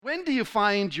do you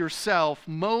find yourself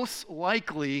most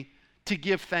likely to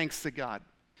give thanks to God?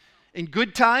 In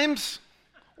good times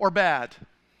or bad?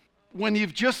 When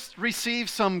you've just received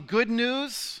some good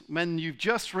news, when you've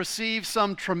just received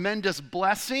some tremendous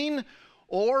blessing,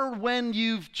 or when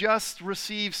you've just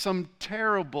received some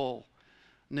terrible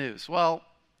news? Well,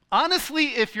 honestly,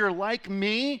 if you're like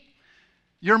me,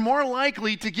 you're more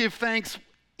likely to give thanks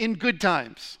in good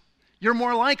times. You're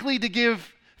more likely to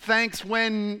give thanks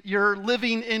when you're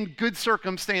living in good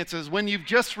circumstances, when you've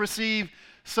just received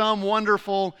some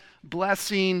wonderful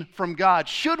blessing from God.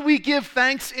 Should we give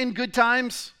thanks in good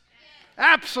times?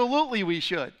 Absolutely we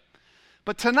should.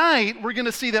 But tonight, we're going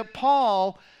to see that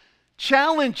Paul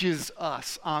challenges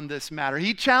us on this matter.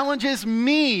 He challenges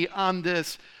me on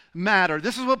this matter.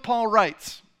 This is what Paul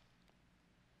writes.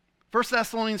 1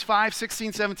 Thessalonians 5,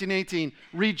 16, 17, 18.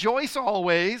 Rejoice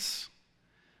always,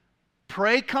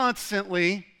 pray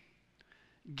constantly,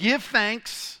 give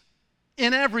thanks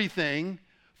in everything,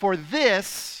 for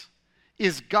this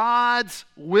is God's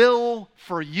will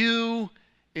for you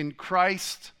in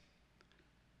Christ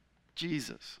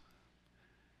Jesus.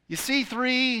 You see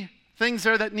three things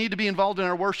there that need to be involved in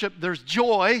our worship. There's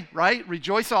joy, right?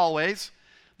 Rejoice always.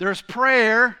 There's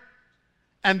prayer,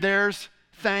 and there's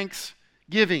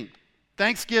thanksgiving.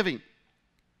 Thanksgiving.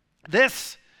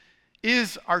 This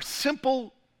is our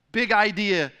simple, big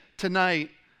idea tonight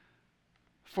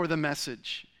for the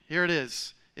message. Here it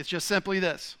is. It's just simply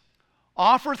this.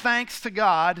 Offer thanks to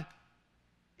God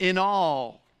in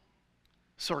all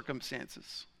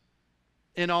circumstances.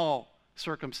 In all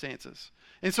circumstances.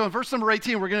 And so in verse number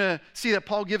 18, we're going to see that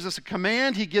Paul gives us a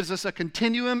command, he gives us a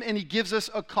continuum, and he gives us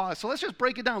a cause. So let's just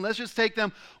break it down. Let's just take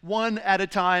them one at a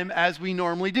time as we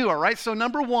normally do, all right? So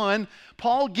number one,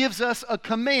 Paul gives us a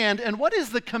command. And what is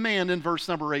the command in verse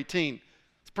number 18?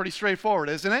 It's pretty straightforward,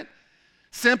 isn't it?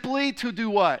 Simply to do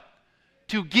what?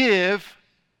 To give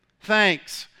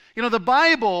thanks. You know, the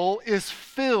Bible is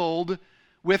filled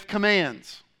with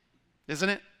commands, isn't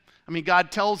it? I mean,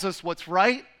 God tells us what's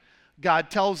right.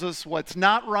 God tells us what's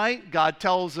not right. God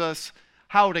tells us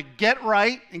how to get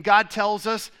right. And God tells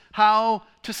us how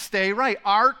to stay right.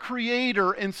 Our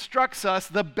Creator instructs us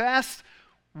the best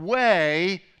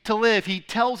way to live. He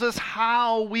tells us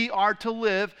how we are to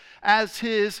live as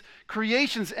His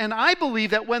creations. And I believe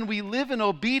that when we live in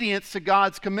obedience to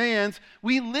God's commands,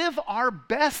 we live our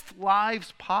best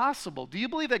lives possible. Do you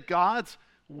believe that God's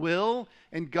will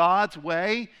and God's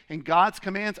way and God's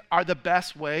commands are the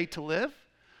best way to live?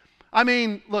 I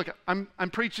mean, look, I'm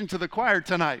preaching to the choir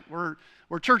tonight. We're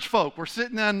church folk. We're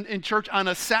sitting in church on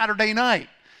a Saturday night,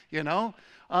 you know.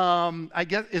 I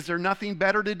guess, is there nothing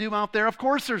better to do out there? Of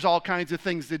course there's all kinds of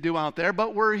things to do out there,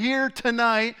 but we're here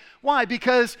tonight. Why?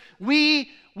 Because we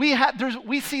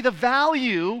see the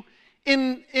value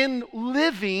in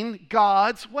living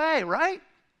God's way, right?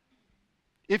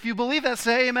 If you believe that,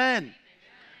 say amen.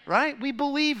 Right? We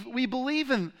believe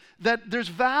in that there's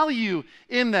value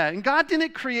in that. And God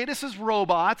didn't create us as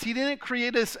robots. He didn't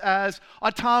create us as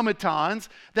automatons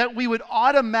that we would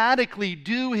automatically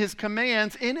do His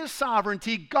commands. In His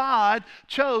sovereignty, God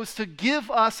chose to give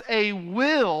us a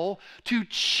will to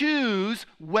choose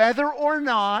whether or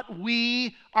not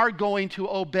we are going to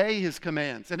obey His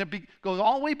commands. And it goes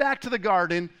all the way back to the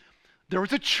garden. There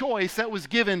was a choice that was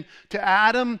given to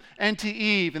Adam and to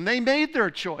Eve, and they made their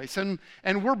choice, and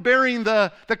we're bearing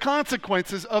the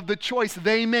consequences of the choice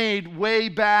they made way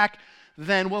back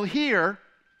then. Well, here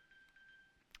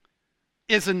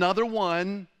is another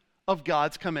one of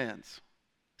God's commands.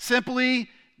 Simply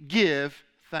give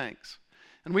thanks.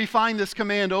 And we find this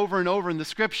command over and over in the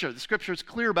Scripture. The Scripture is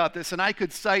clear about this, and I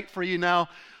could cite for you now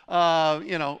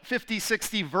 50,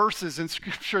 60 verses in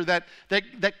Scripture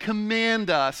that command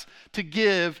us to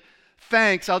give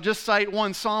thanks. I'll just cite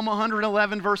one, Psalm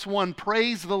 111, verse 1,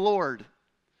 praise the Lord.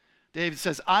 David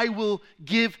says, I will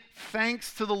give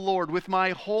thanks to the Lord with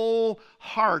my whole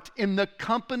heart in the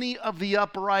company of the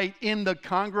upright, in the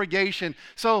congregation.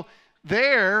 So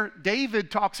there,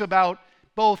 David talks about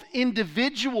both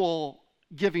individual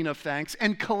giving of thanks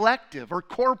and collective or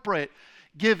corporate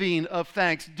giving of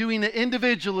thanks, doing it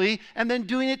individually and then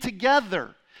doing it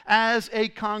together as a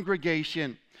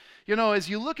congregation. You know, as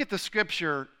you look at the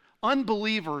Scripture,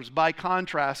 unbelievers, by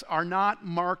contrast, are not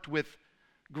marked with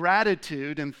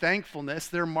gratitude and thankfulness.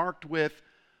 They're marked with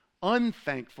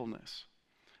unthankfulness.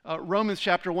 Romans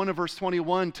chapter 1 and verse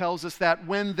 21 tells us that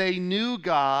when they knew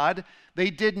God, they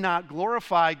did not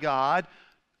glorify God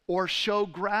or show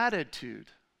gratitude.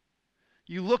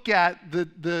 You look at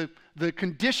the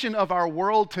condition of our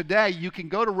world today, you can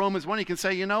go to Romans 1, you can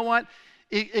say, you know what?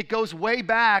 It goes way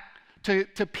back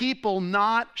to people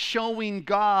not showing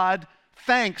God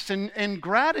thanks and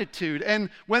gratitude. And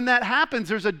when that happens,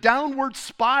 there's a downward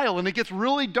spiral, and it gets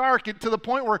really dark to the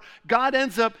point where God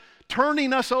ends up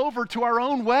turning us over to our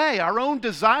own way, our own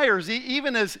desires,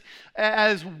 even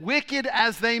as wicked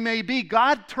as they may be.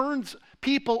 God turns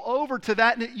people over to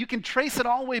that, and you can trace it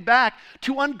all the way back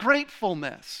to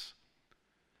ungratefulness.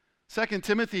 2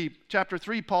 Timothy chapter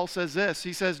 3, Paul says this.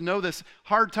 He says, know this,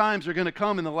 hard times are going to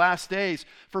come in the last days,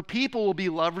 for people will be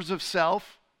lovers of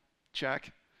self,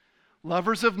 check.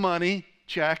 Lovers of money,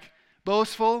 check.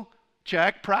 Boastful,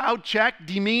 check. Proud, check.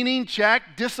 Demeaning,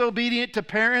 check. Disobedient to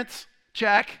parents,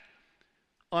 check.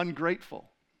 Ungrateful,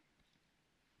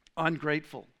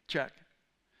 check.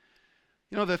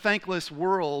 You know, the thankless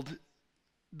world,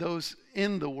 those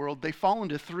in the world, they fall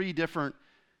into three different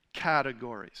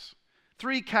categories.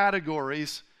 Three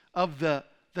categories of the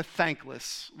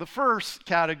thankless. The first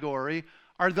category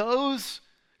are those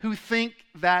who think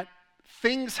that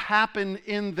things happen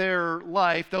in their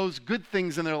life, those good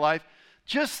things in their life,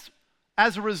 just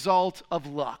as a result of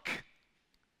luck.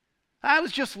 I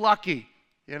was just lucky.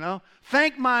 You know,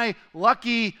 thank my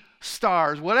lucky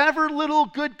stars. Whatever little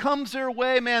good comes their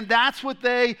way, man, that's what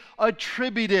they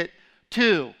attribute it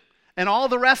to. And all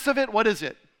the rest of it, what is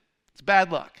it? It's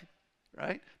bad luck,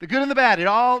 right? The good and the bad,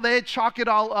 they chalk it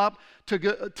all up to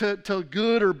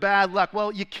good or bad luck.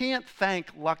 Well, you can't thank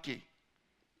lucky.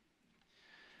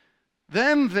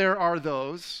 Then there are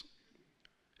those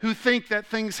who think that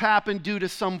things happen due to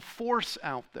some force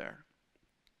out there,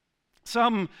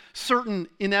 some certain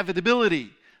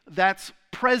inevitability that's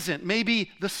present,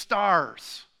 maybe the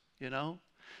stars,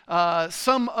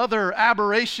 some other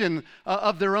aberration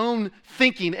of their own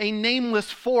thinking, a nameless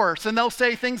force. And they'll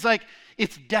say things like,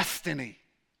 it's destiny,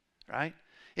 right?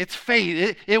 It's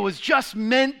fate. It was just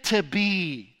meant to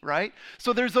be, right?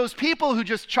 So there's those people who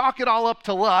just chalk it all up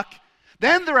to luck.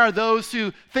 Then there are those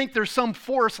who think there's some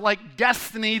force like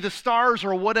destiny, the stars,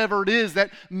 or whatever it is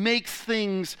that makes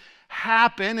things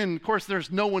happen. And of course,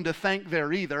 there's no one to thank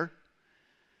there either.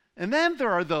 And then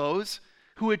there are those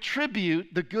who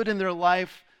attribute the good in their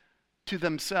life to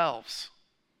themselves.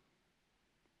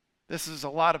 This is a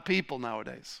lot of people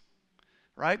nowadays,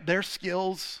 right? Their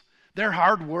skills, their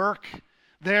hard work,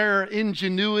 their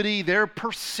ingenuity, their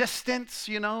persistence,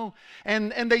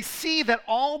 and they see that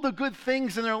all the good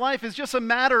things in their life is just a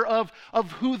matter of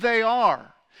who they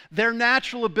are, their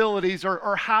natural abilities,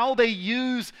 or how they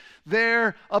use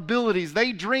their abilities.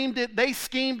 They dreamed it, they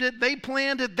schemed it, they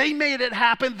planned it, they made it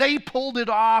happen, they pulled it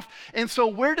off. And so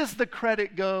where does the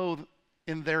credit go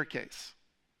in their case?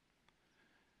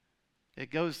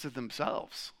 It goes to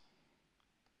themselves,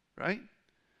 right?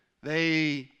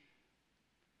 They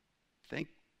think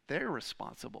they're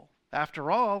responsible.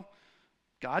 After all,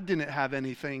 God didn't have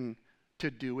anything to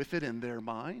do with it in their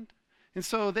mind. And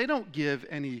so they don't give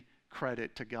any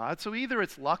credit to God. So either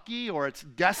it's lucky or it's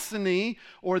destiny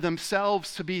or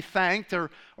themselves to be thanked, or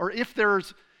if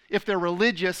they're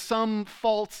religious, some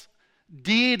false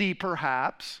deity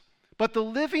perhaps. But the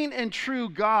living and true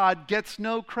God gets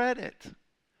no credit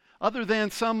other than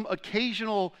some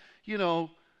occasional,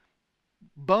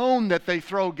 bone that they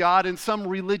throw God in some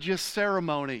religious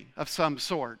ceremony of some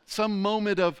sort, some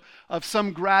moment of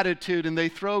some gratitude, and they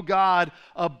throw God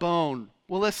a bone.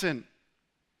 Well, listen,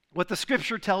 what the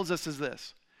scripture tells us is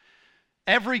this: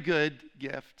 every good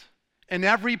gift and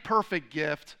every perfect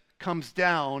gift comes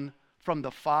down from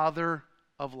the Father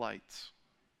of lights.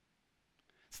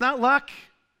 It's not luck.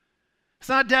 It's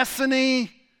not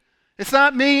destiny. It's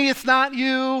not me. It's not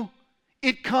you.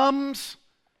 It comes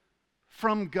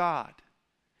from God.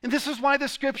 And this is why the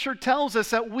scripture tells us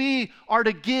that we are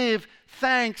to give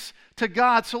thanks to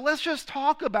God. So let's just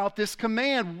talk about this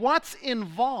command. What's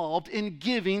involved in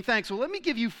giving thanks? Well, let me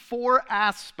give you 4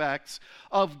 aspects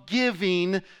of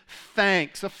giving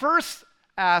thanks. The first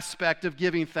aspect of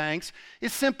giving thanks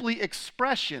is simply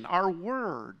expression, our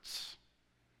words,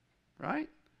 right?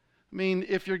 I mean,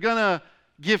 if you're going to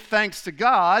give thanks to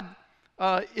God,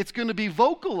 it's going to be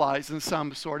vocalized in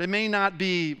some sort. It may not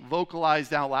be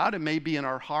vocalized out loud. It may be in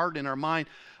our heart, in our mind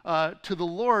to the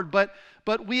Lord. But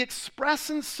we express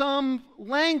in some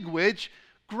language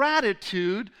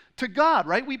gratitude to God,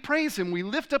 right? We praise Him. We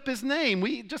lift up His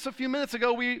name. Just a few minutes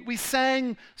ago, we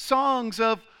sang songs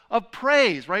of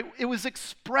praise, right? It was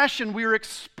expression. We were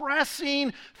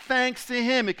expressing thanks to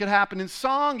Him. It could happen in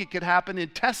song. It could happen in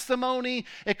testimony.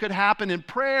 It could happen in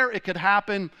prayer. It could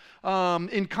happen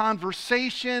in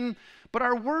conversation. But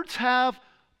our words have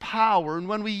power, and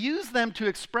when we use them to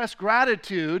express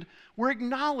gratitude, we're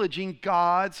acknowledging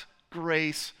God's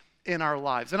grace in our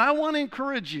lives. And I want to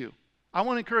encourage you.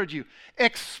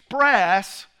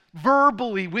 Express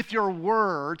verbally with your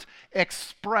words,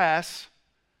 express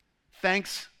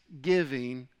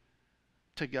thanksgiving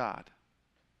to God.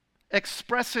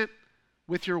 Express it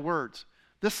with your words.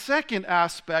 The second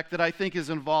aspect that I think is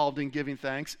involved in giving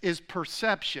thanks is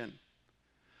perception.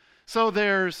 So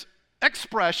there's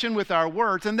expression with our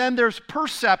words, and then there's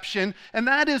perception, and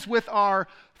that is with our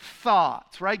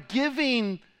thoughts, right?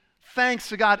 Giving thanks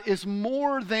to God is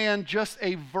more than just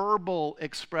a verbal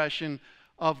expression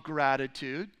of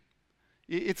gratitude.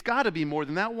 It's got to be more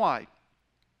than that. Why?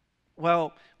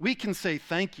 Well, we can say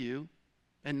thank you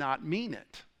and not mean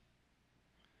it.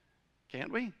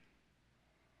 Can't we?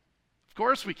 Of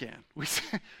course we can.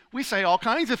 We say all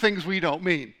kinds of things we don't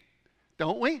mean,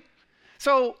 don't we?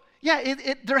 So, yeah,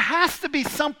 there has to be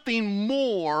something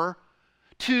more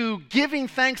to giving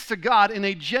thanks to God in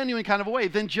a genuine kind of a way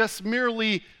than just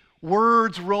merely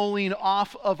words rolling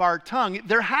off of our tongue.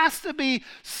 There has to be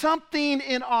something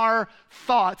in our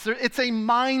thoughts. It's a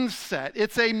mindset.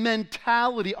 It's a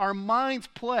mentality. Our minds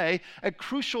play a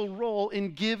crucial role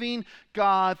in giving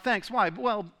God thanks. Why?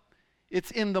 Well, it's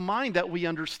in the mind that we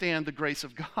understand the grace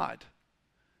of God.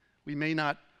 We may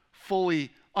not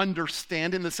fully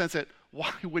understand in the sense that,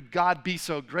 why would God be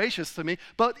so gracious to me?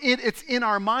 But it's in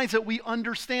our minds that we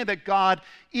understand that God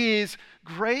is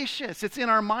gracious. It's in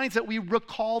our minds that we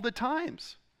recall the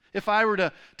times. If I were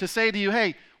to say to you,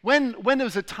 hey, when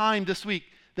was a time this week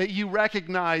that you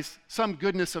recognized some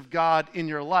goodness of God in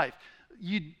your life?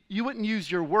 You wouldn't use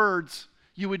your words.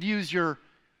 You would use your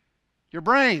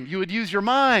brain. You would use your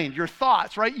mind, your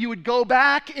thoughts, right? You would go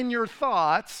back in your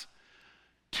thoughts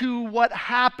to what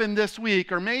happened this week,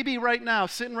 or maybe right now,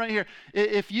 sitting right here.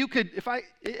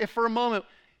 If for a moment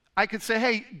I could say,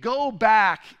 hey, go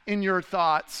back in your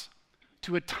thoughts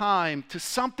to a time, to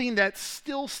something that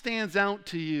still stands out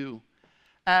to you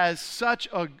as such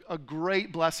a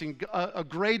great blessing, a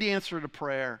great answer to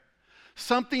prayer.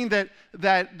 Something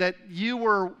that you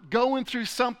were going through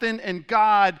something and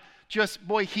God just,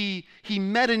 boy, he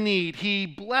met a need. He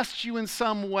blessed you in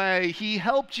some way. He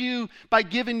helped you by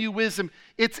giving you wisdom.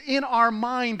 It's in our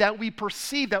mind that we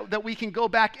perceive that we can go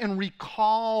back and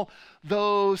recall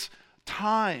those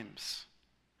times.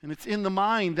 And it's in the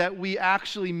mind that we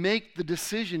actually make the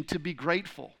decision to be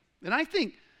grateful. And I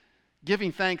think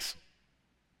giving thanks,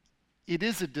 it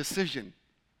is a decision.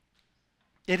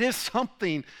 It is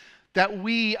something that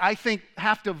we, I think,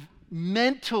 have to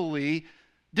mentally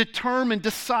determine,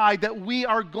 decide that we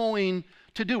are going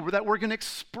to do, that we're going to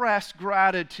express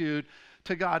gratitude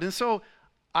to God. And so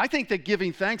I think that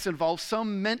giving thanks involves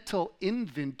some mental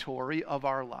inventory of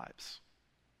our lives.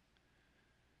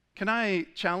 Can I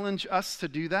challenge us to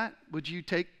do that? Would you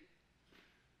take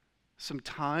some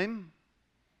time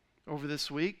over this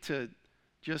week to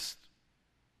just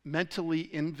mentally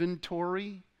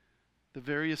inventory the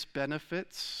various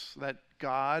benefits that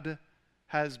God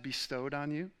has bestowed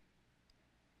on you?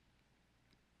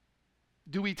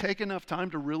 Do we take enough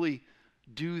time to really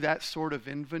do that sort of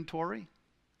inventory?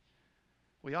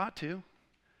 We ought to.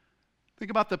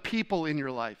 Think about the people in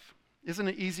your life. Isn't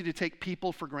it easy to take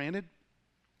people for granted?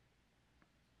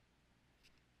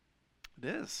 It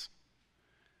is.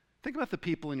 Think about the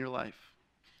people in your life.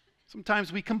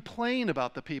 Sometimes we complain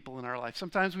about the people in our life.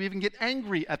 Sometimes we even get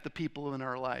angry at the people in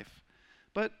our life.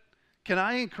 But can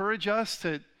I encourage us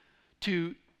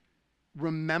to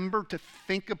remember, to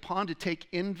think upon, to take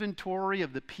inventory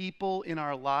of the people in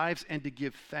our lives and to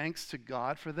give thanks to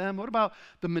God for them? What about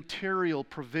the material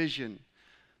provision,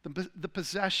 the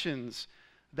possessions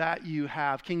that you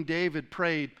have? King David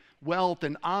prayed, wealth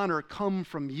and honor come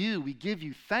from you. We give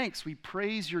you thanks. We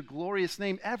praise your glorious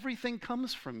name. Everything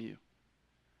comes from you.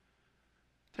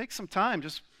 Take some time.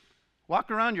 Just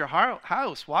walk around your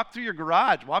house, walk through your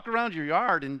garage, walk around your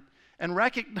yard, and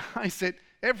recognize that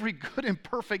every good and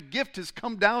perfect gift has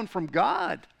come down from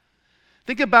God.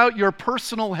 Think about your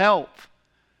personal health.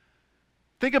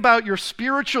 Think about your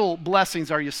spiritual blessings.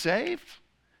 Are you saved?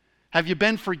 Have you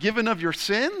been forgiven of your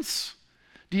sins?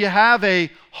 Do you have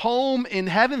a home in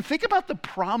heaven? Think about the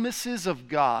promises of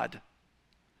God.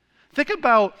 Think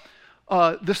about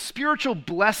the spiritual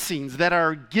blessings that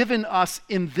are given us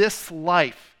in this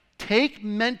life. Take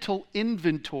mental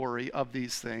inventory of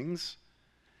these things.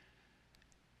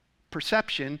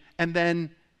 Perception, and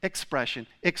then expression.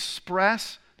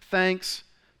 Express thanks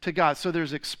to God. So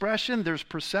there's expression, there's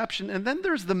perception, and then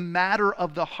there's the matter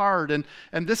of the heart. And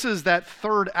this is that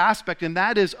third aspect, and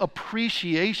that is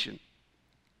appreciation.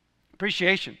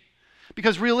 Appreciation.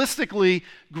 Because realistically,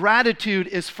 gratitude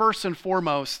is first and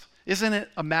foremost, isn't it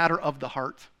a matter of the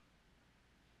heart?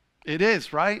 It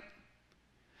is, right?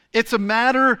 It's a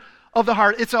matter of the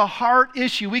heart. It's a heart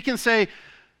issue. We can say,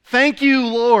 thank you,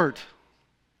 Lord.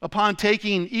 upon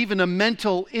taking even a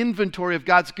mental inventory of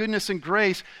God's goodness and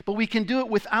grace, but we can do it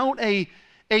without a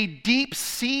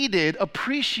deep-seated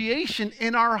appreciation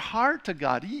in our heart to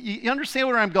God. You understand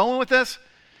where I'm going with this?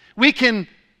 We can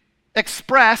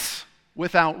express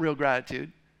without real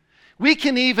gratitude. We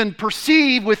can even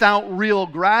perceive without real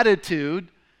gratitude.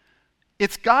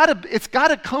 It's got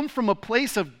to come from a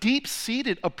place of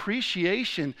deep-seated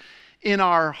appreciation in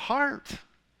our heart.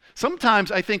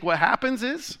 Sometimes I think what happens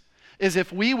is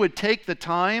if we would take the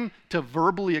time to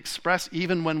verbally express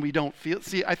even when we don't feel.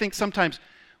 See, I think sometimes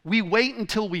we wait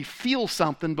until we feel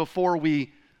something before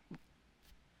we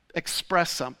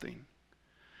express something.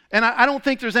 And I don't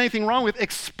think there's anything wrong with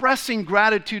expressing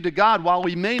gratitude to God while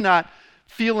we may not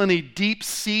feel any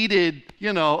deep-seated,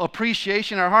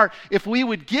 appreciation in our heart. If we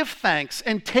would give thanks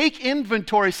and take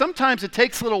inventory, sometimes it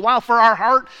takes a little while for our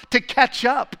heart to catch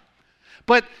up.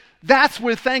 But that's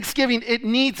where Thanksgiving, it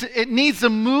needs to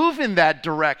move in that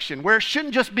direction, where it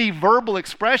shouldn't just be verbal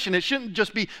expression. It shouldn't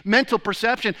just be mental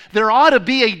perception. There ought to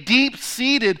be a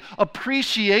deep-seated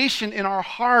appreciation in our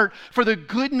heart for the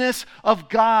goodness of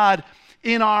God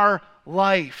in our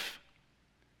life.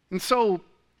 And so,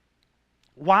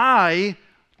 why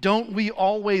don't we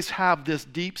always have this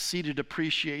deep-seated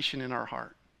appreciation in our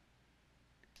heart?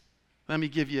 Let me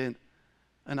give you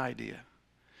an idea.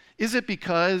 Is it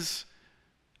because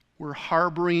we're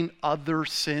harboring other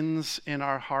sins in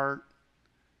our heart,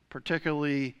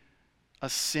 particularly a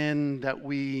sin that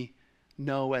we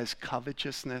know as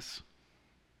covetousness?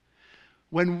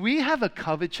 When we have a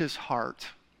covetous heart,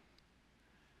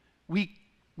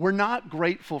 we're not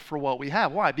grateful for what we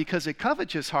have. Why? Because a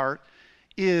covetous heart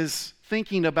is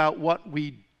thinking about what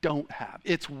we don't have.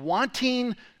 It's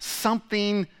wanting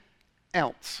something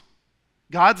else.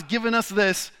 God's given us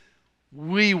this.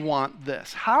 We want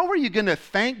this. How are you going to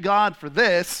thank God for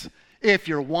this if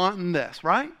you're wanting this,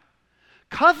 right?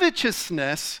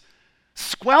 Covetousness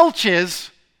squelches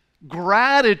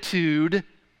gratitude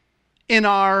in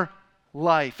our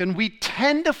life. And we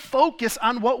tend to focus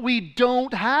on what we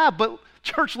don't have. But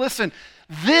church, listen,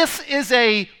 this is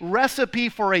a recipe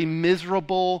for a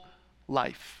miserable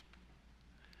life.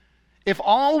 If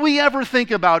all we ever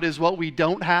think about is what we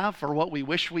don't have or what we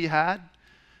wish we had,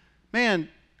 man,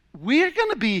 we're going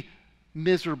to be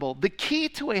miserable. The key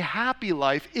to a happy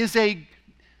life is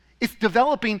it's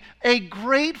developing a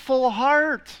grateful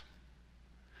heart.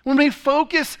 When we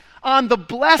focus on the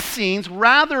blessings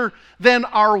rather than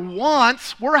our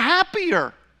wants, we're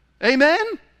happier. Amen?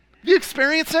 Have you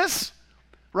experienced this?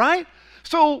 Right?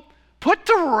 So put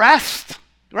to rest,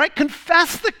 right?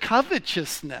 Confess the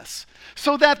covetousness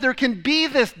so that there can be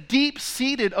this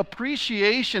deep-seated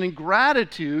appreciation and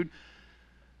gratitude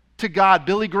to God.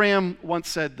 Billy Graham once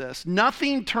said this: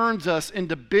 nothing turns us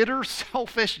into bitter,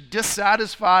 selfish,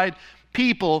 dissatisfied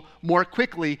people more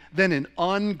quickly than an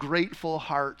ungrateful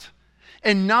heart.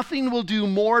 And nothing will do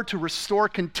more to restore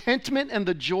contentment and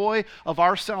the joy of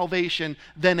our salvation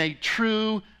than a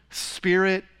true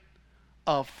spirit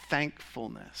of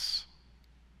thankfulness.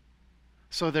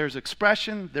 So there's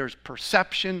expression, there's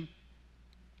perception,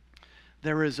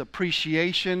 there is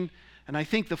appreciation, and I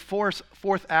think the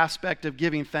fourth aspect of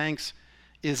giving thanks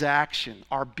is action,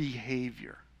 our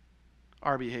behavior.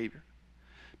 Our behavior.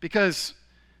 Because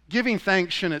giving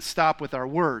thanks shouldn't stop with our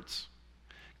words.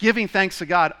 Giving thanks to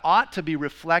God ought to be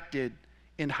reflected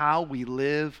in how we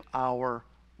live our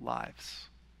lives,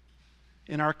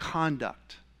 in our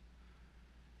conduct,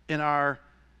 in our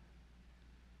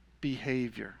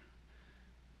behavior.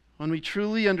 When we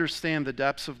truly understand the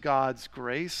depths of God's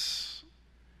grace,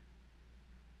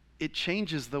 it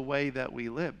changes the way that we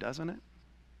live, doesn't it?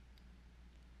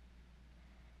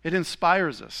 It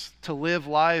inspires us to live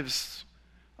lives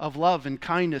of love and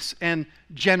kindness and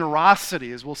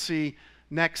generosity, as we'll see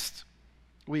next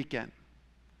weekend.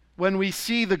 When we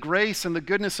see the grace and the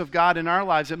goodness of God in our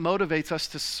lives, it motivates us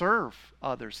to serve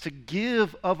others, to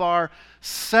give of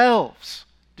ourselves,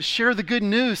 to share the good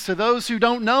news to those who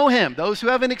don't know Him, those who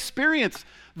haven't experienced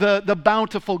the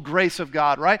bountiful grace of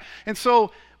God, right? And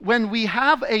so when we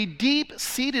have a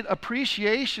deep-seated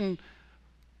appreciation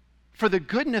for the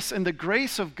goodness and the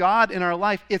grace of God in our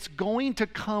life, it's going to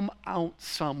come out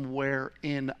somewhere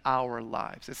in our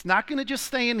lives. It's not going to just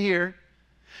stay in here.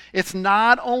 It's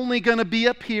not only going to be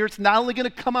up here. It's not only going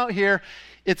to come out here.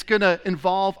 It's going to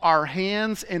involve our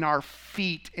hands and our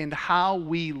feet in how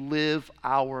we live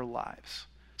our lives.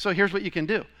 So here's what you can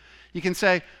do. You can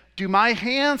say, do my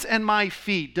hands and my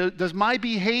feet, does my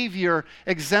behavior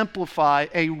exemplify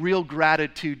a real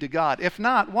gratitude to God? If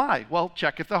not, why? Well,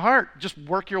 check at the heart. Just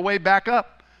work your way back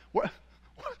up.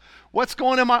 What's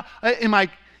going on?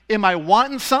 I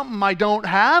wanting something I don't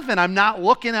have, and I'm not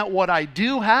looking at what I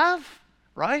do have,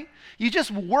 right? You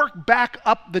just work back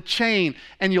up the chain,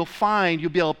 and you'll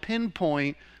be able to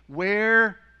pinpoint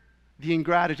where the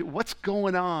ingratitude, what's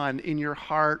going on in your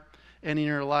heart and in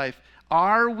your life.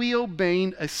 Are we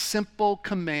obeying a simple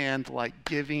command like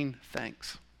giving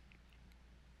thanks?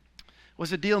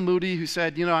 Was it D.L. Moody who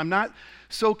said, I'm not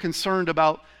so concerned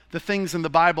about the things in the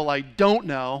Bible I don't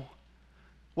know.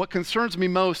 What concerns me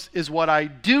most is what I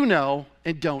do know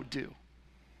and don't do.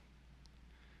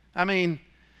 I mean,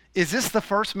 is this the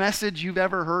first message you've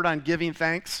ever heard on giving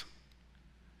thanks?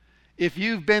 If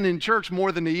you've been in church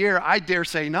more than a year, I dare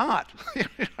say not. You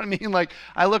know what I mean? Like,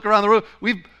 I look around the room,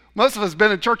 most of us have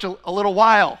been in church a little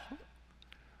while.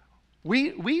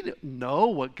 We know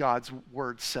what God's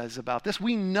word says about this.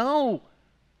 We know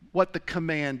what the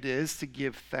command is to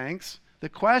give thanks. The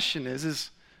question is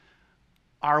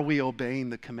are we obeying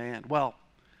the command? Well,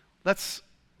 let's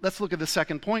look at the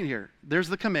second point here. There's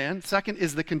the command. Second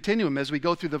is the continuum. As we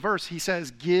go through the verse, he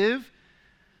says, give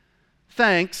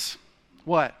thanks,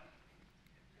 what?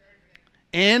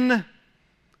 In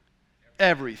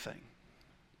everything.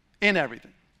 In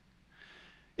everything.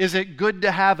 Is it good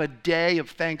to have a day of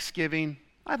thanksgiving?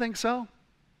 I think so.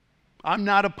 I'm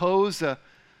not opposed to,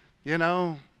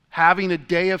 having a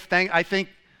day of thanks. I think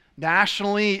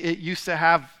nationally it used to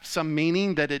have some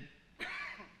meaning that it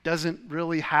doesn't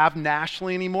really have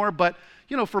nationally anymore. But,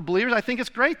 for believers, I think it's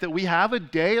great that we have a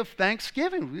day of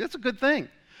thanksgiving. That's a good thing.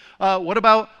 What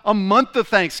about a month of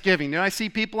Thanksgiving? I see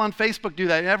people on Facebook do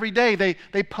that. Every day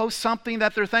they post something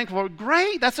that they're thankful for.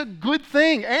 Great, that's a good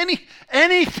thing.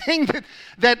 Anything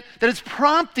that is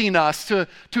prompting us to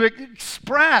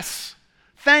express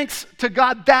thanks to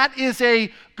God, that is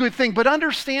a good thing. But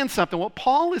understand something. What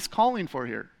Paul is calling for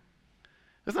here,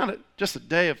 it's not just a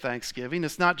day of Thanksgiving.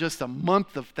 It's not just a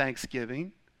month of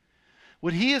Thanksgiving.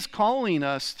 What he is calling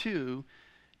us to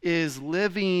is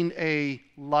living a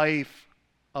life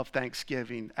of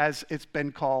thanksgiving, as it's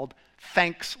been called,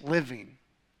 thanks living.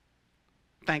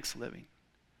 Thanks living.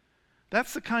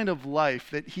 That's the kind of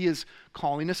life that he is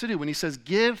calling us to do when he says,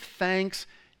 give thanks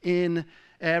in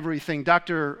everything.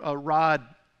 Dr. Rod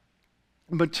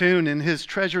Mattoon, in his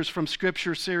Treasures from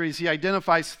Scripture series, he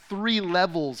identifies 3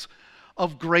 levels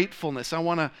of gratefulness. I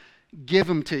want to give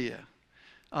them to you.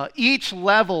 Each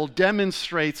level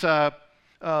demonstrates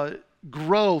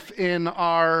growth in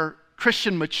our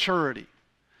Christian maturity.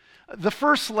 The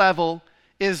first level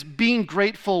is being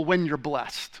grateful when you're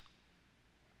blessed.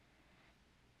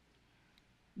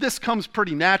 This comes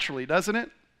pretty naturally, doesn't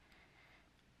it?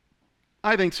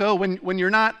 I think so. When you're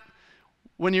not,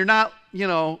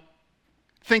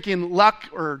 thinking luck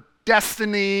or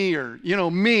destiny or,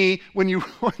 me, when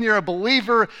you're a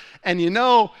believer and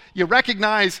you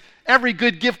recognize every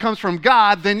good gift comes from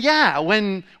God, then yeah,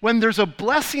 when there's a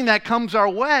blessing that comes our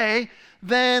way,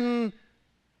 then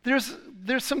there's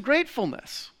some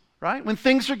gratefulness, right? When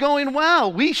things are going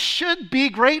well, we should be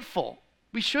grateful.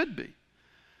 We should be.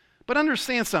 But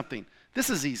understand something. This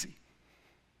is easy.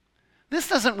 This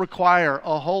doesn't require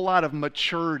a whole lot of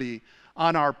maturity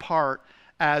on our part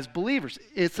as believers.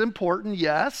 It's important,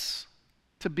 yes,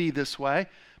 to be this way,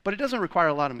 but it doesn't require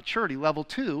a lot of maturity. Level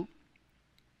two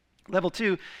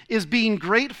is being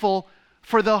grateful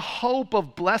for the hope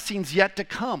of blessings yet to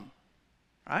come,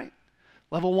 right?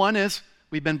 Level 1 is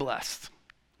we've been blessed.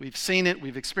 We've seen it,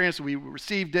 we've experienced it, we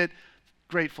received it,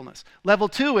 gratefulness. Level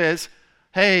 2 is,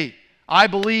 hey, I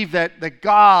believe that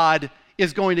God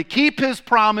is going to keep his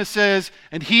promises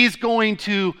and he's going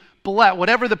to bless.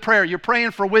 Whatever the prayer, you're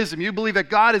praying for wisdom. You believe that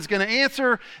God is going to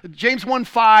answer. James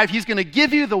 1:5, he's going to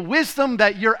give you the wisdom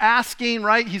that you're asking,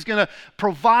 right? He's going to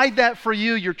provide that for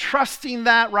you. You're trusting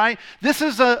that, right? This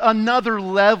is another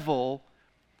level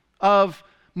of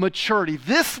maturity.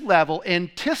 This level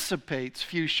anticipates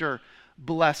future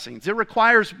blessings. It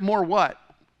requires more what?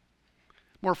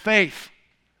 More faith,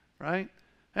 right?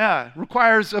 Yeah, it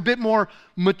requires a bit more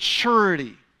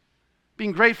maturity.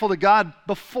 Being grateful to God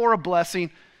before a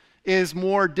blessing is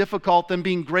more difficult than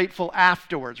being grateful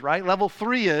afterwards, right? Level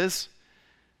 3 is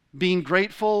being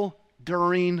grateful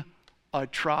during a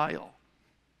trial.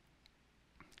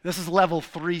 This is level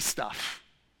 3 stuff.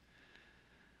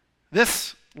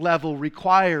 This level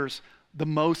requires the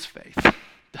most faith,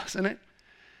 doesn't it?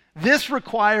 This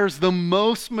requires the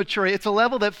most maturity. It's a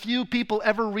level that few people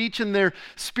ever reach in their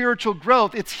spiritual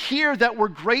growth. It's here that we're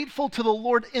grateful to the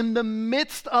Lord in the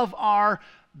midst of our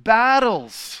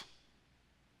battles,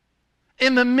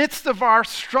 in the midst of our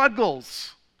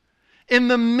struggles, in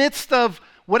the midst of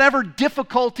whatever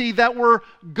difficulty that we're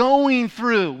going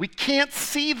through. We can't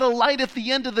see the light at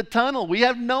the end of the tunnel. We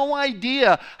have no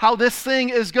idea how this thing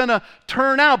is going to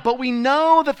turn out, but we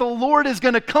know that the Lord is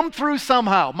going to come through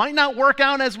somehow. Might not work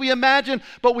out as we imagine,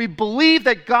 but we believe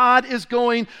that God is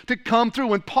going to come through.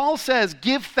 When Paul says,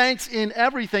 give thanks in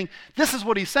everything, this is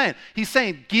what he's saying. He's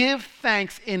saying, give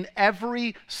thanks in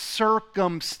every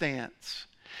circumstance,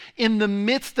 in the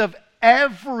midst of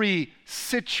every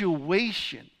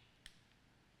situation,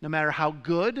 no matter how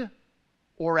good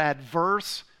or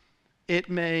adverse it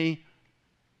may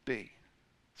be.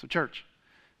 So, church,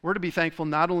 we're to be thankful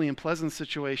not only in pleasant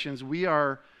situations, we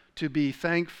are to be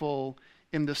thankful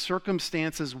in the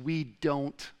circumstances we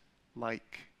don't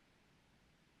like.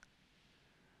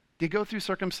 Do you go through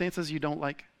circumstances you don't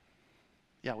like?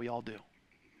 Yeah, we all do.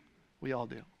 We all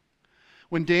do.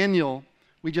 When Daniel,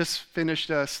 we just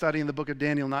finished studying the book of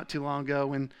Daniel not too long ago,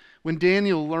 when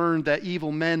Daniel learned that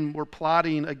evil men were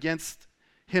plotting against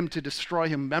him to destroy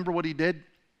him, remember what he did?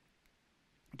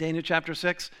 Daniel chapter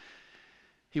 6,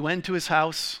 he went into his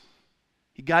house,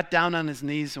 he got down on his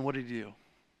knees, and what did he do?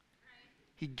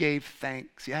 He gave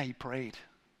thanks. Yeah, he prayed.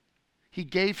 He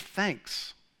gave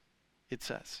thanks, it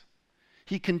says.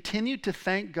 He continued to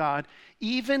thank God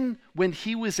even when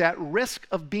he was at risk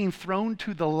of being thrown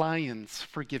to the lions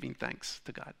for giving thanks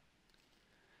to God.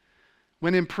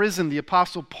 When in prison, the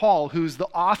Apostle Paul, who's the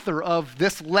author of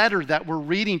this letter that we're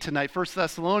reading tonight, 1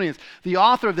 Thessalonians, the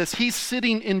author of this, he's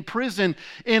sitting in prison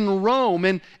in Rome.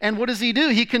 And what does he do?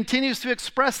 He continues to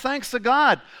express thanks to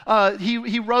God.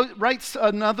 He writes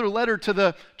another letter to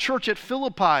the church at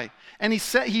Philippi. And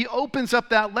he opens up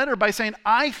that letter by saying,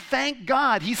 I thank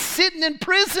God. He's sitting in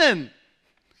prison.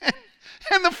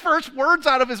 And the first words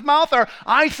out of his mouth are,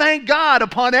 I thank God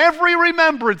upon every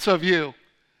remembrance of you.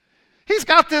 He's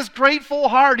got this grateful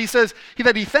heart. He says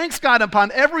that he thanks God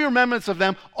upon every remembrance of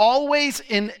them, always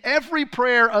in every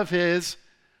prayer of his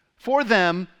for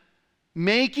them,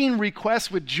 making requests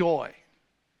with joy.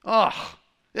 Oh,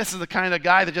 this is the kind of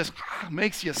guy that just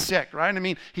makes you sick, right? I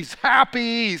mean, he's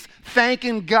happy, he's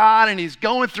thanking God, and he's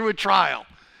going through a trial.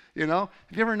 You know,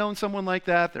 have you ever known someone like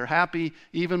that? They're happy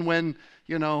even when,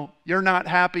 you're not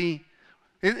happy.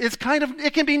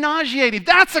 It can be nauseating.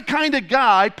 That's the kind of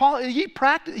guy, Paul,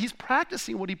 he's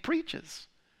practicing what he preaches.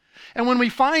 And when we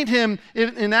find him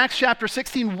in Acts chapter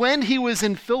 16, when he was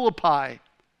in Philippi,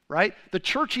 right, the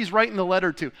church he's writing the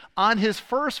letter to, on his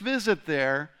first visit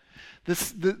there,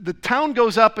 the town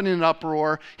goes up in an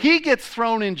uproar. He gets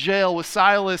thrown in jail with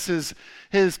Silas,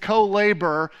 his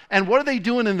co-laborer, and what are they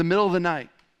doing in the middle of the night?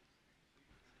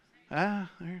 They're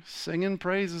singing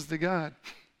praises to God.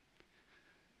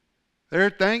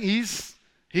 He's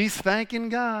thanking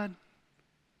God,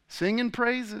 singing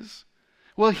praises.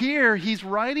 Well, here he's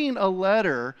writing a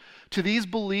letter to these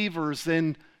believers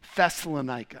in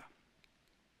Thessalonica.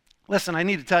 Listen, I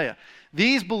need to tell you,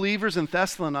 these believers in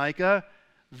Thessalonica,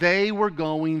 they were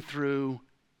going through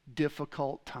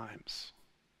difficult times.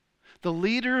 The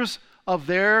leaders of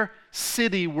their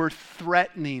city were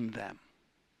threatening them.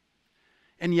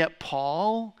 And yet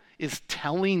Paul is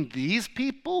telling these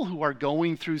people who are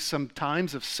going through some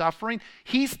times of suffering,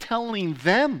 he's telling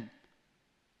them,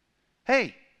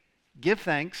 hey, give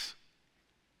thanks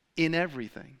in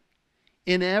everything,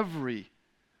 in every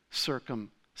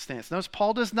circumstance. Notice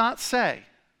Paul does not say,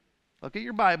 look at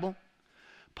your Bible,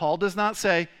 Paul does not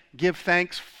say, give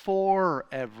thanks for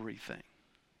everything.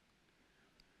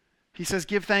 He says,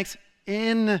 give thanks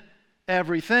in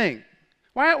everything.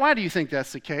 Why do you think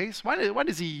that's the case? Why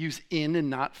does he use in and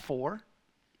not for?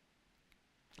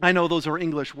 I know those are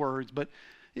English words, but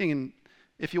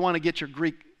if you want to get your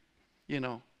Greek,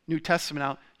 New Testament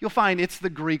out, you'll find it's the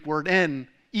Greek word en,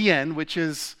 which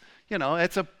is,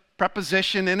 it's a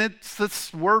preposition, and it's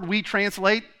this word we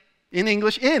translate in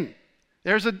English in.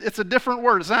 It's a different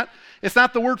word. It's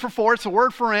not the word for, it's a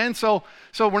word for en. So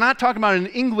we're not talking about an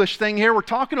English thing here. We're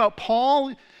talking about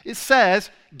Paul. It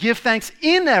says, give thanks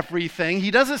in everything.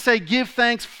 He doesn't say give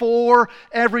thanks for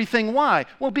everything. Why?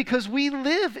 Well, because we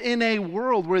live in a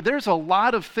world where there's a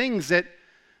lot of things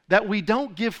that we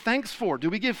don't give thanks for. Do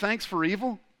we give thanks for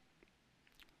evil?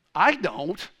 I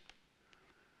don't.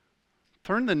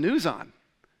 Turn the news on.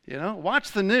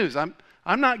 Watch the news. I'm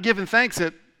not giving thanks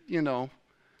that,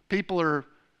 people are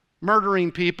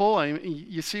murdering people.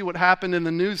 You see what happened in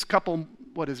the news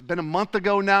has been a month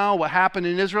ago now, what happened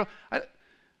in Israel.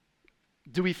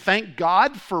 Do we thank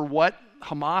God for what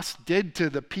Hamas did to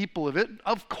the people of it?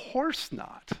 Of course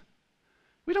not.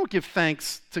 We don't give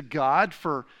thanks to God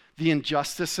for the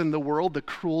injustice in the world, the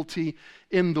cruelty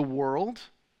in the world.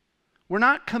 We're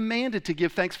not commanded to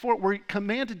give thanks for it. We're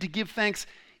commanded to give thanks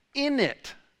in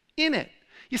it. In it.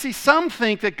 You see, some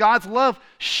think that God's love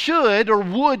should or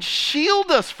would shield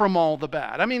us from all the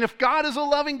bad. I mean, if God is a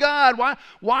loving God,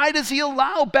 why does he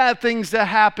allow bad things to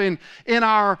happen in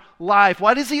our life?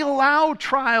 Why does he allow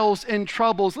trials and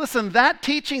troubles? Listen, that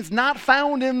teaching's not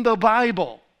found in the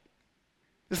Bible.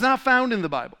 It's not found in the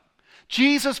Bible.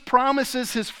 Jesus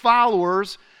promises his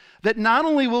followers that not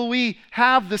only will we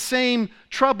have the same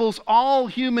troubles all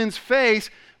humans face,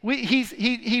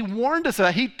 he warned us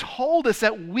that. He told us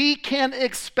that we can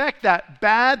expect that.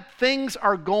 Bad things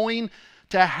are going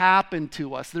to happen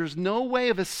to us. There's no way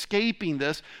of escaping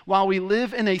this while we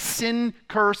live in a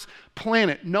sin-cursed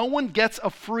planet. No one gets a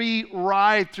free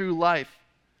ride through life.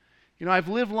 You know, I've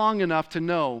lived long enough to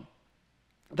know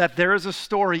that there is a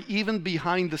story even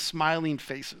behind the smiling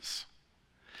faces.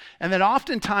 And that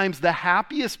oftentimes the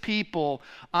happiest people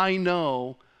I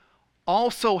know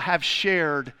also have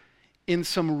shared in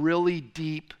some really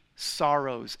deep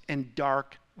sorrows and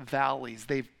dark valleys.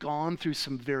 They've gone through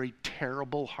some very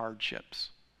terrible hardships.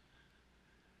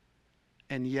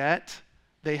 And yet,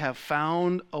 they have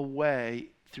found a way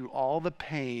through all the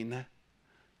pain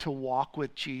to walk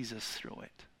with Jesus through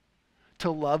it,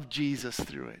 to love Jesus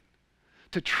through it,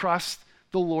 to trust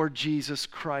the Lord Jesus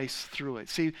Christ through it.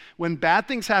 See, when bad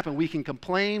things happen, we can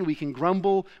complain, we can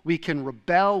grumble, we can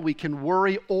rebel, we can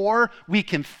worry, or we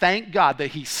can thank God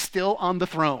that he's still on the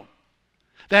throne,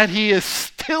 that he is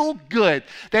still good,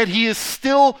 that he is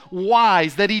still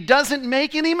wise, that he doesn't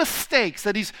make any mistakes,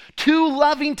 that he's too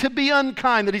loving to be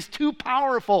unkind, that he's too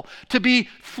powerful to be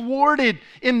thwarted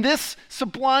in this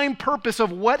sublime purpose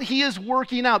of what he is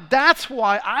working out. That's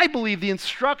why I believe the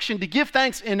instruction to give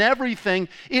thanks in everything,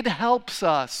 it helps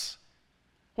us.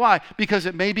 Why? Because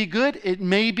it may be good, it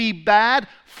may be bad.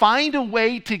 Find a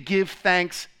way to give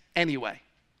thanks anyway.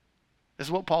 This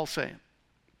is what Paul's saying.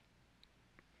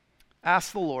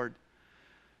 Ask the Lord,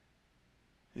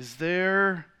 is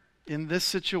there in this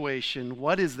situation,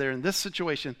 what is there in this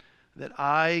situation that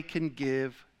I can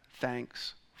give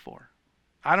thanks for?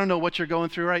 I don't know what you're going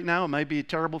through right now. It might be a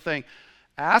terrible thing.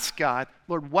 Ask God,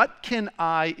 Lord, what can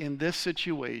I in this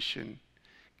situation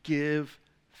give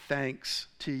thanks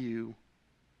to you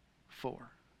for?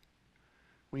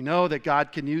 We know that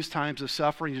God can use times of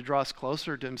suffering to draw us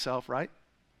closer to himself, right?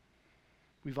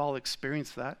 We've all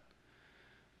experienced that.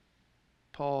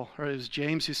 Paul, or it was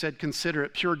James who said, consider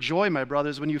it pure joy, my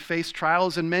brothers, when you face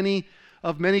trials of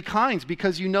many kinds,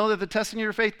 because you know that the testing of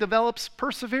your faith develops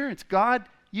perseverance. God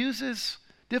uses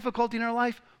difficulty in our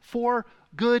life for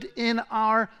good in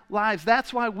our lives.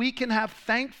 That's why we can have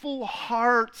thankful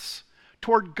hearts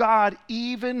toward God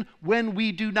even when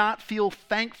we do not feel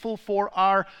thankful for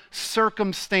our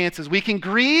circumstances. We can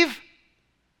grieve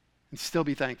and still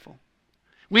be thankful.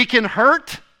 We can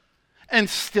hurt and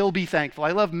still be thankful.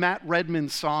 I love Matt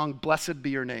Redman's song, Blessed Be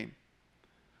Your Name.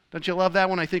 Don't you love that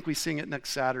one? I think we sing it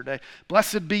next Saturday.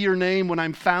 Blessed be your name when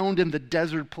I'm found in the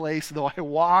desert place, though I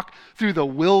walk through the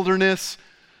wilderness.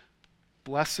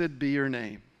 Blessed be your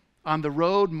name. On the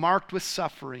road marked with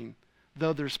suffering,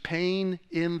 though there's pain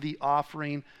in the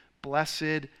offering,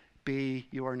 blessed be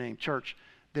your name. Church,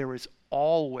 there is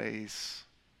always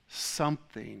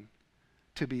something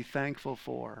to be thankful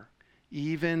for,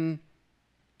 even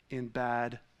in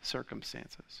bad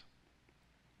circumstances.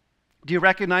 Do you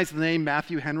recognize the name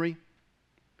Matthew Henry?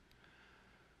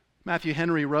 Matthew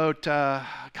Henry wrote a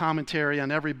commentary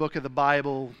on every book of the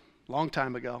Bible a long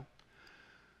time ago.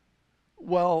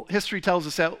 Well, history tells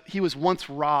us that he was once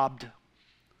robbed.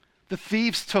 The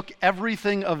thieves took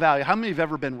everything of value. How many have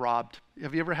ever been robbed?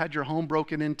 Have you ever had your home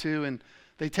broken into and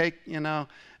they take,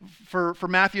 for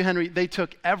Matthew Henry, they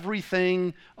took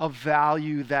everything of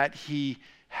value that he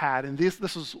had. And this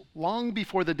was long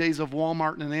before the days of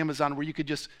Walmart and Amazon where you could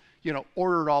just,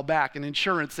 order it all back, and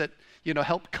insurance that,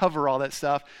 helped cover all that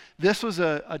stuff. This was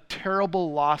a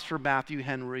terrible loss for Matthew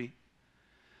Henry.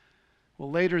 Well,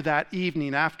 later that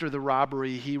evening after the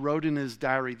robbery, he wrote in his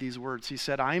diary these words. He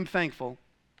said, I am thankful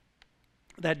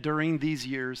that during these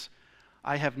years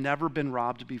I have never been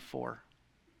robbed before.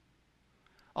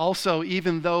 Also,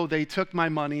 even though they took my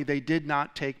money, they did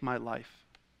not take my life.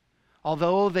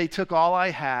 Although they took all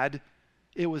I had,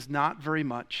 it was not very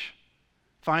much.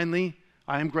 Finally,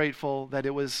 I am grateful that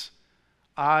it was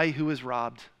I who was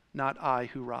robbed, not I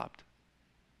who robbed.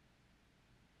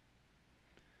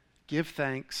 Give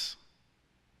thanks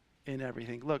in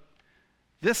everything. Look,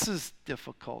 this is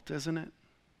difficult, isn't it?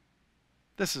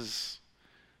 This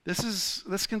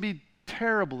can be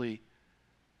terribly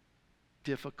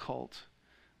difficult.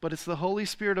 But it's the Holy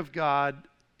Spirit of God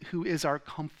who is our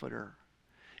comforter.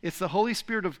 It's the Holy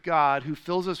Spirit of God who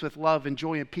fills us with love and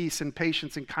joy and peace and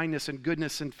patience and kindness and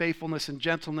goodness and faithfulness and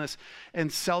gentleness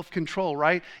and self-control,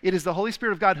 right? It is the Holy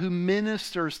Spirit of God who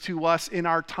ministers to us in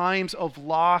our times of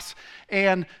loss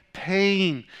and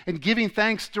pain. And giving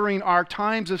thanks during our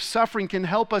times of suffering can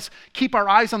help us keep our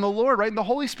eyes on the Lord, right? And the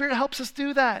Holy Spirit helps us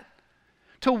do that.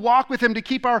 To walk with him, to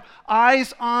keep our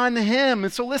eyes on him.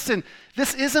 And so listen,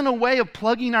 this isn't a way of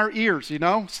plugging our ears,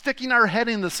 sticking our head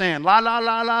in the sand. La, la,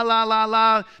 la, la, la, la,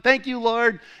 la. Thank you,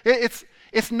 Lord. It's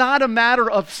not a matter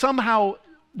of somehow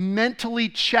mentally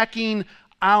checking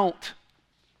out,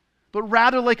 but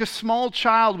rather like a small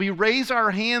child, we raise our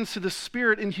hands to the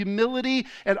Spirit in humility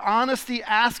and honesty,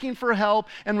 asking for help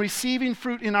and receiving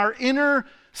fruit in our inner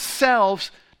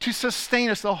selves to sustain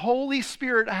us. The Holy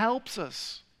Spirit helps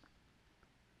us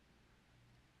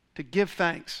to give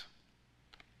thanks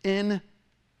in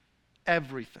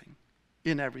everything.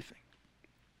 In everything.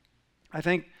 I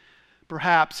think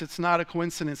perhaps it's not a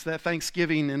coincidence that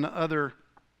Thanksgiving and other,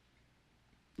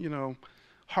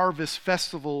 harvest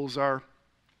festivals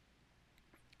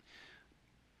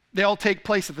they all take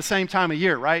place at the same time of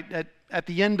year, right? At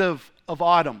the end of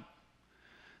autumn.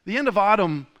 The end of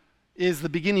autumn is the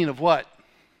beginning of what?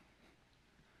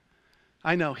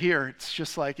 I know here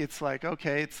it's like,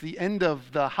 okay, it's the end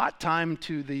of the hot time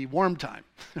to the warm time.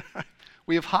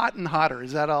 We have hot and hotter.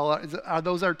 Is that all? Are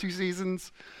those our two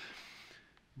seasons?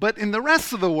 But in the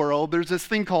rest of the world, there's this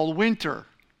thing called winter.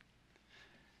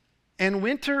 And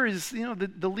winter is,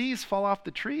 the leaves fall off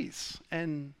the trees.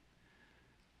 And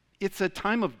it's a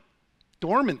time of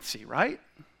dormancy, right?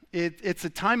 It's a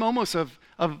time almost of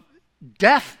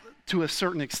death to a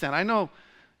certain extent. I know,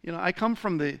 I come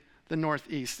from the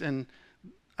Northeast, and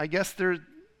I guess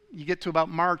you get to about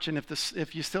March, and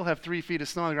if you still have 3 feet of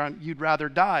snow on the ground, you'd rather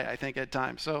die, I think, at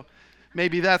times. So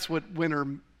maybe that's what winter,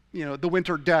 the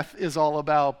winter death is all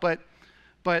about. But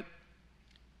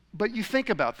you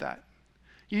think about that.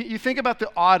 You think about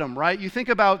the autumn, right? You think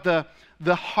about the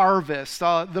harvest,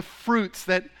 the fruits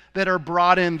that are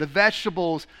brought in, the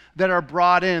vegetables that are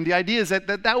brought in. The idea is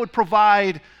that would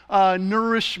provide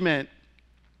nourishment.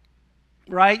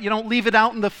 Right? You don't leave it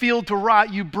out in the field to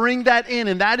rot. You bring that in,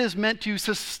 and that is meant to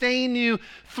sustain you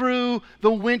through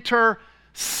the winter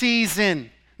season.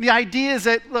 The idea is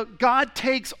that, look, God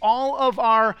takes all of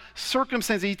our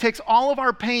circumstances. He takes all of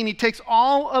our pain. He takes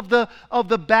all of the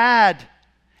bad,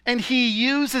 and he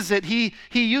uses it. He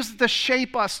uses it to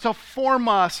shape us, to form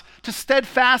us, to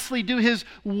steadfastly do his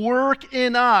work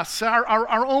in us.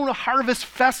 Our own harvest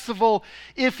festival,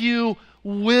 if you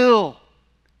will.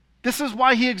 This is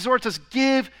why he exhorts us,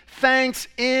 give thanks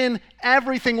in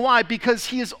everything. Why? Because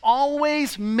he is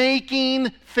always making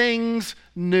things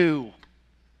new.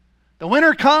 The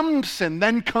winter comes, and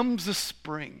then comes the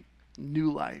spring,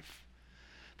 new life.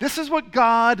 This is what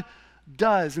God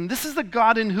does, and this is the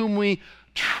God in whom we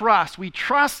trust. We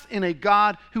trust in a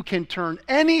God who can turn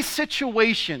any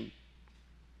situation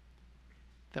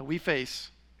that we face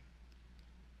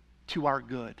to our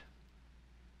good.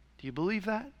 Do you believe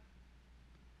that?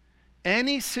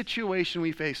 Any situation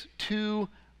we face to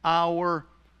our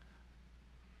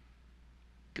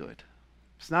good.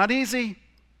 It's not easy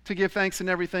to give thanks in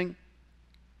everything.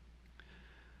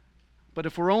 But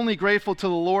if we're only grateful to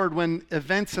the Lord when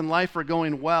events in life are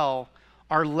going well,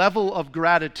 our level of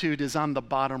gratitude is on the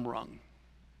bottom rung.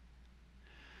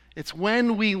 It's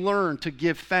when we learn to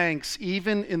give thanks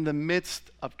even in the midst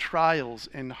of trials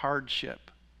and hardship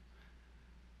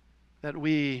that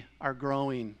we are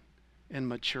growing in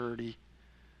maturity.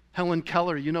 Helen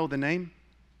Keller, you know the name?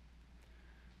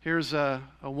 Here's a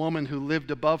woman who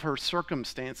lived above her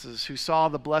circumstances, who saw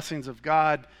the blessings of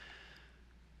God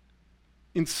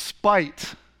in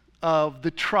spite of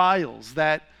the trials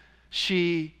that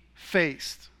she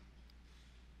faced.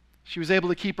 She was able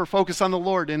to keep her focus on the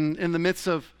Lord in the midst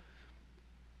of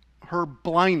her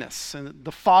blindness and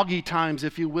the foggy times,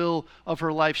 if you will, of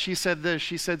her life. She said this,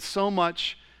 she said, "So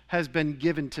much has been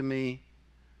given to me.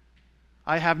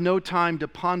 I have no time to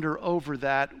ponder over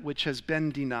that which has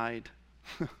been denied."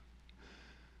 Isn't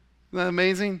that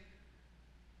amazing?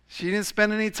 She didn't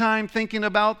spend any time thinking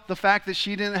about the fact that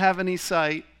she didn't have any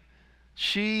sight.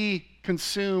 She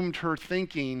consumed her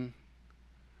thinking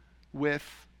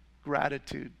with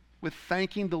gratitude, with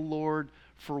thanking the Lord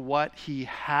for what he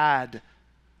had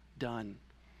done.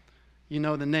 You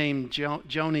know the name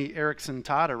Joni Eareckson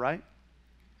Tada, right?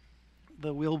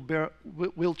 The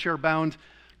wheelchair-bound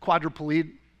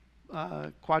quadriplegic,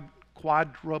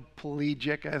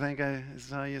 I think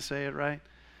is how you say it, right?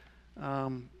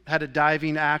 Had a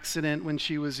diving accident when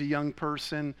she was a young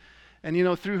person.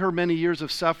 And through her many years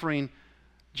of suffering,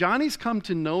 Johnny's come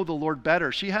to know the Lord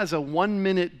better. She has a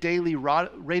 1-minute daily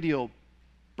radio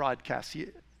broadcast.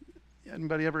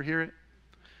 Anybody ever hear it?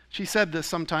 She said this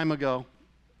some time ago,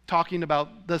 talking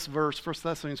about this verse, 1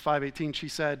 Thessalonians 5:18. She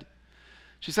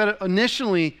said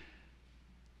initially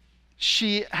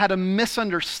she had a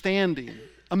misunderstanding,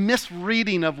 a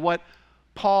misreading of what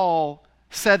Paul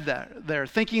said there,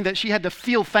 thinking that she had to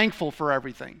feel thankful for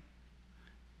everything.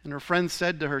 And her friend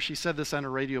said to her, she said this on a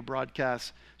radio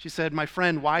broadcast, she said, "My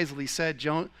friend wisely said,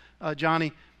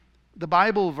 Johnny, the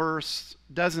Bible verse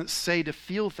doesn't say to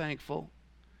feel thankful.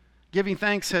 Giving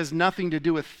thanks has nothing to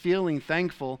do with feeling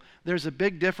thankful. There's a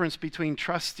big difference between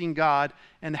trusting God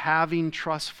and having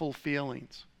trustful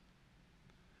feelings."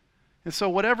 And so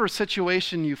whatever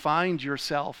situation you find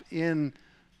yourself in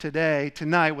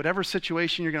tonight, whatever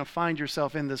situation you're going to find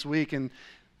yourself in this week and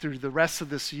through the rest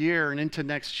of this year and into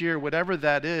next year, whatever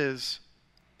that is,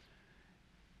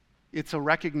 it's a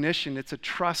recognition, it's a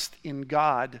trust in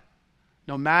God,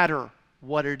 no matter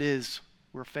what it is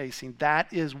we're facing.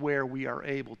 That is where we are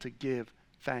able to give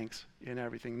thanks in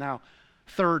everything. Now,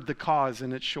 third, the cause,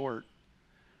 and it's short.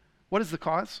 What is the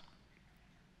cause?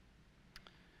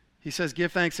 He says,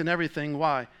 give thanks in everything.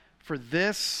 Why? For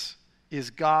this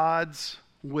is God's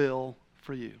will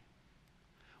for you.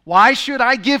 Why should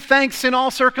I give thanks in all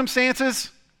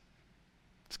circumstances?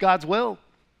 It's God's will.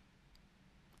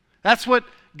 That's what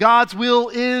God's will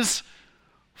is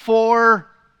for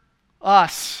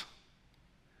us.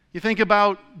 You think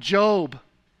about Job,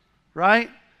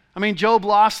 right? I mean, Job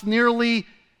lost nearly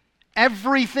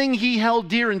everything he held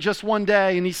dear in just one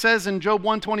day. And he says in Job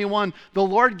 121, the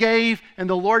Lord gave and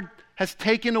the Lord has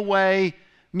taken away.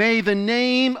 May the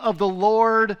name of the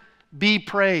Lord be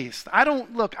praised. I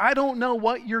don't know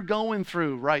what you're going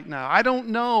through right now. I don't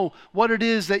know what it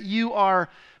is that you are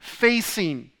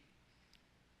facing.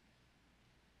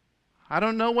 I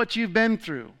don't know what you've been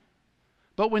through.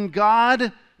 But when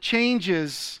God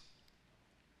changes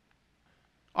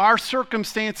our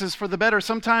circumstances for the better,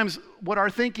 sometimes what our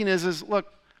thinking is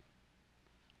look,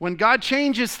 when God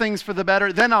changes things for the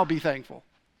better, then I'll be thankful.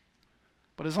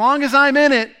 But as long as I'm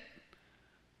in it,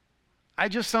 I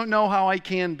just don't know how I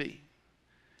can be.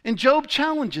 And Job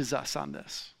challenges us on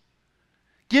this.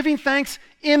 Giving thanks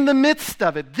in the midst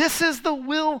of it. This is the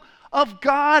will of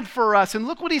God for us. And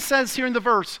look what he says here in the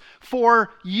verse. For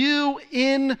you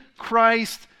in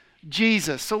Christ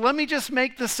Jesus. So let me just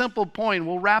make this simple point.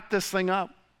 We'll wrap this thing up.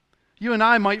 You and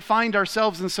I might find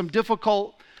ourselves in some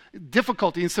difficulty,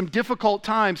 in some difficult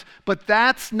times, but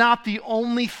that's not the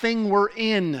only thing we're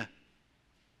in.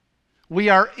 We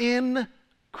are in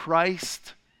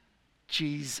Christ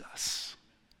Jesus.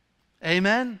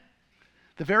 Amen?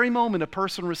 The very moment a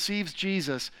person receives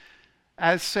Jesus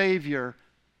as Savior,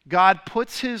 God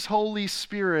puts His Holy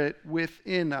Spirit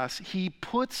within us. He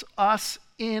puts us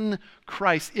in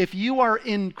Christ. If you are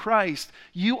in Christ,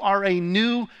 you are a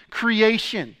new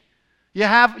creation.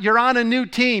 You're on a new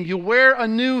team. You wear a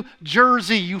new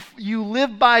jersey. You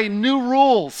live by new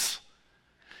rules.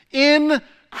 In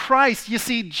Christ, you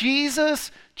see,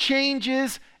 Jesus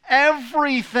changes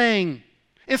everything.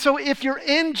 And so if you're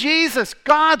in Jesus,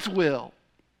 God's will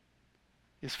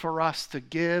is for us to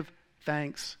give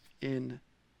thanks in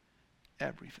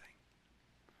everything.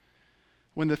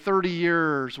 When the 30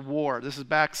 Years' War, this is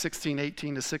back 1618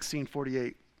 to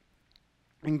 1648,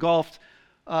 engulfed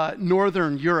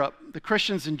northern Europe, the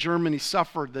Christians in Germany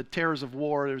suffered the terrors of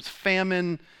war. There was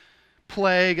famine,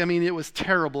 plague. I mean, it was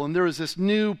terrible. And there was this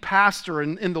new pastor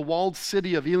in the walled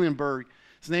city of Eilenburg.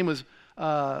 His name was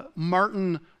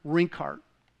Martin Rinkart.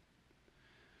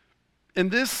 And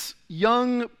this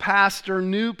young pastor,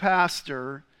 new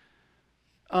pastor,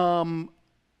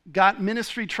 got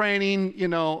ministry training,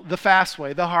 the fast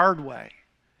way, the hard way.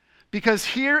 Because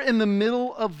here in the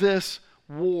middle of this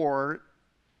war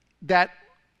that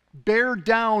bear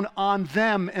down on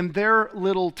them and their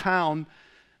little town,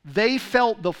 they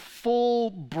felt the full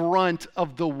brunt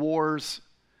of the war's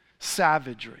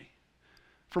savagery.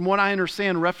 From what I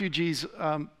understand, refugees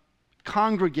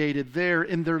congregated there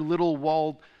in their little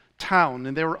walled town,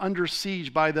 and they were under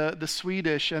siege by the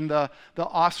Swedish and the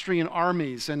Austrian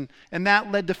armies, and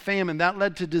that led to famine, that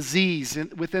led to disease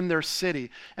within their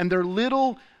city. And their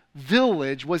little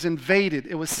village was invaded.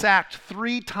 It was sacked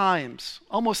 3 times.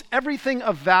 Almost everything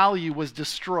of value was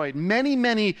destroyed. Many,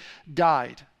 many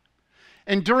died.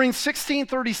 And during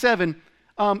 1637,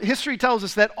 history tells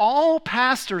us that all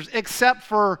pastors except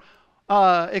for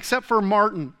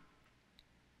Martin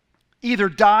either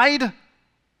died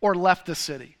or left the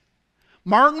city.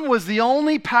 Martin was the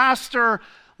only pastor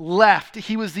left.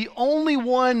 He was the only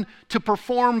one to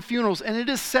perform funerals. And it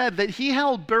is said that he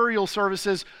held burial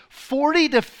services 40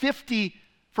 to 50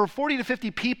 for 40 to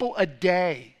 50 people a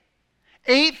day.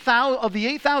 8,000 of the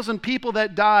 8,000 people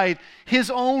that died,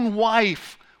 his own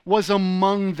wife was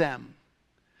among them.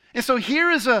 And so here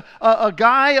is a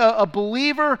guy, a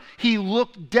believer. He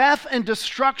looked death and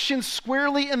destruction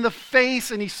squarely in the face,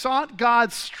 and he sought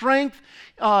God's strength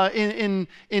in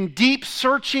deep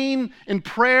searching, in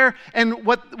prayer. And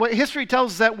what history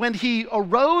tells us that when he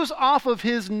arose off of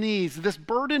his knees, this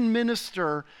burdened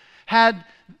minister had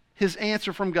his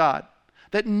answer from God,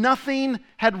 that nothing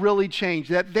had really changed,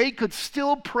 that they could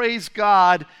still praise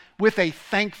God with a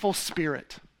thankful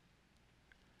spirit.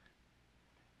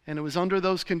 And it was under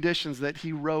those conditions that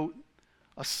he wrote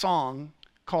a song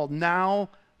called "Now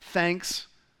Thanks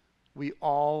We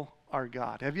All Our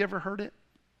God." Have you ever heard it?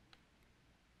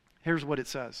 Here's what it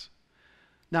says.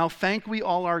 "Now thank we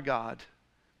all our God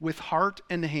with heart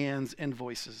and hands and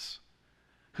voices,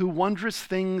 who wondrous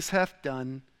things hath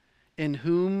done, in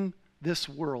whom this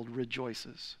world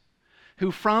rejoices,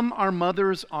 who from our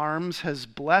mother's arms has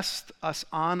blessed us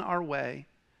on our way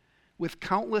with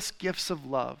countless gifts of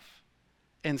love,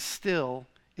 and still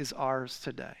is ours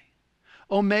today.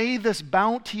 Oh, may this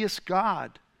bounteous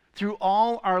God through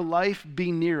all our life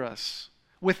be near us,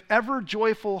 with ever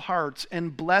joyful hearts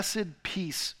and blessed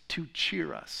peace to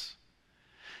cheer us,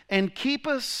 and keep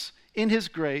us in his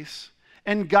grace,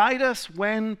 and guide us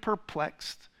when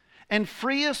perplexed, and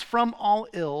free us from all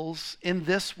ills in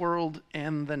this world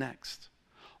and the next.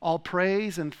 All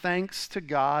praise and thanks to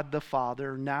God the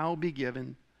Father now be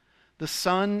given, the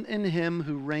Son in him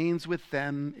who reigns with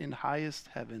them in highest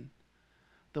heaven,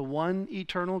 the one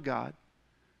eternal God,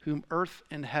 whom earth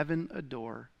and heaven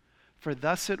adore, for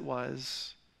thus it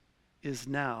was, is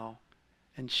now,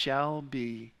 and shall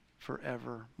be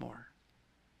forevermore."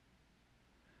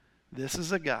 This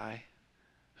is a guy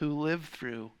who lived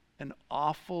through an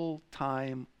awful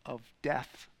time of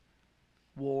death,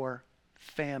 war,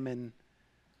 famine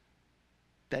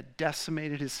that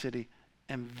decimated his city,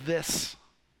 and this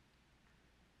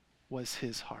was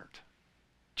his heart.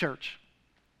 Church,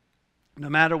 no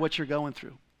matter what you're going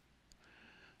through,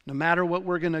 no matter what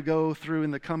we're going to go through in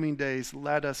the coming days,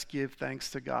 let us give thanks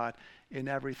to God in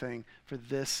everything, for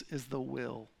this is the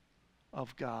will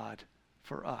of God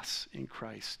for us in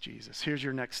Christ Jesus. Here's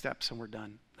your next steps, and we're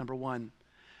done. Number one,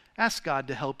 ask God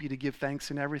to help you to give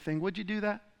thanks in everything. Would you do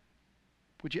that?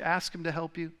 Would you ask him to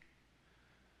help you?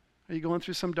 Are you going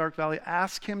through some dark valley?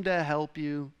 Ask him to help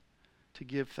you to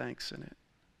give thanks in it.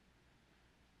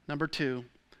 Number two,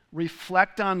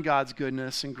 reflect on God's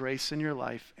goodness and grace in your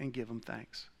life and give him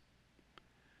thanks.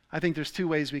 I think there's two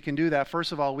ways we can do that.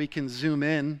 First of all, we can zoom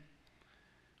in.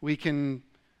 We can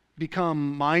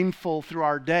become mindful through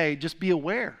our day. Just be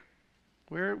aware.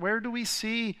 Where do we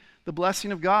see the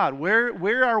blessing of God?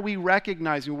 Where are we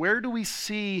recognizing? Where do we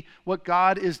see what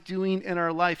God is doing in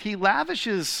our life? He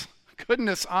lavishes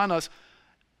goodness on us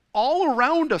all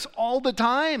around us all the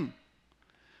time.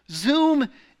 Zoom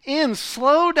in,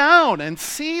 slow down and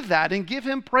see that and give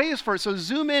him praise for it. So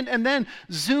zoom in and then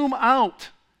zoom out.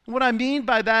 What I mean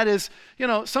by that is,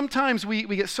 sometimes we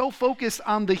get so focused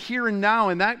on the here and now,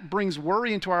 and that brings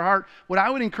worry into our heart. What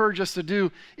I would encourage us to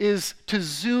do is to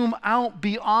zoom out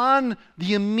beyond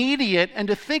the immediate and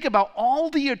to think about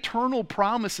all the eternal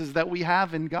promises that we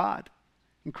have in God,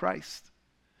 in Christ.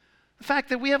 The fact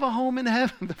that we have a home in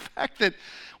heaven, the fact that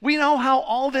we know how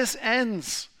all this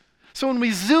ends. So when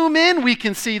we zoom in, we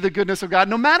can see the goodness of God,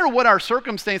 no matter what our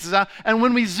circumstances are. And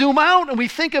when we zoom out and we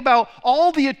think about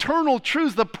all the eternal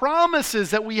truths, the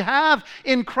promises that we have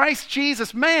in Christ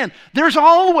Jesus, man, there's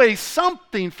always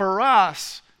something for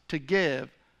us to give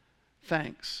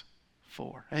thanks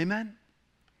for. Amen?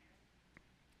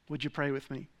 Would you pray with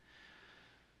me?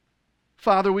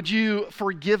 Father, would you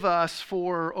forgive us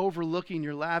for overlooking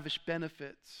your lavish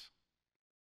benefits?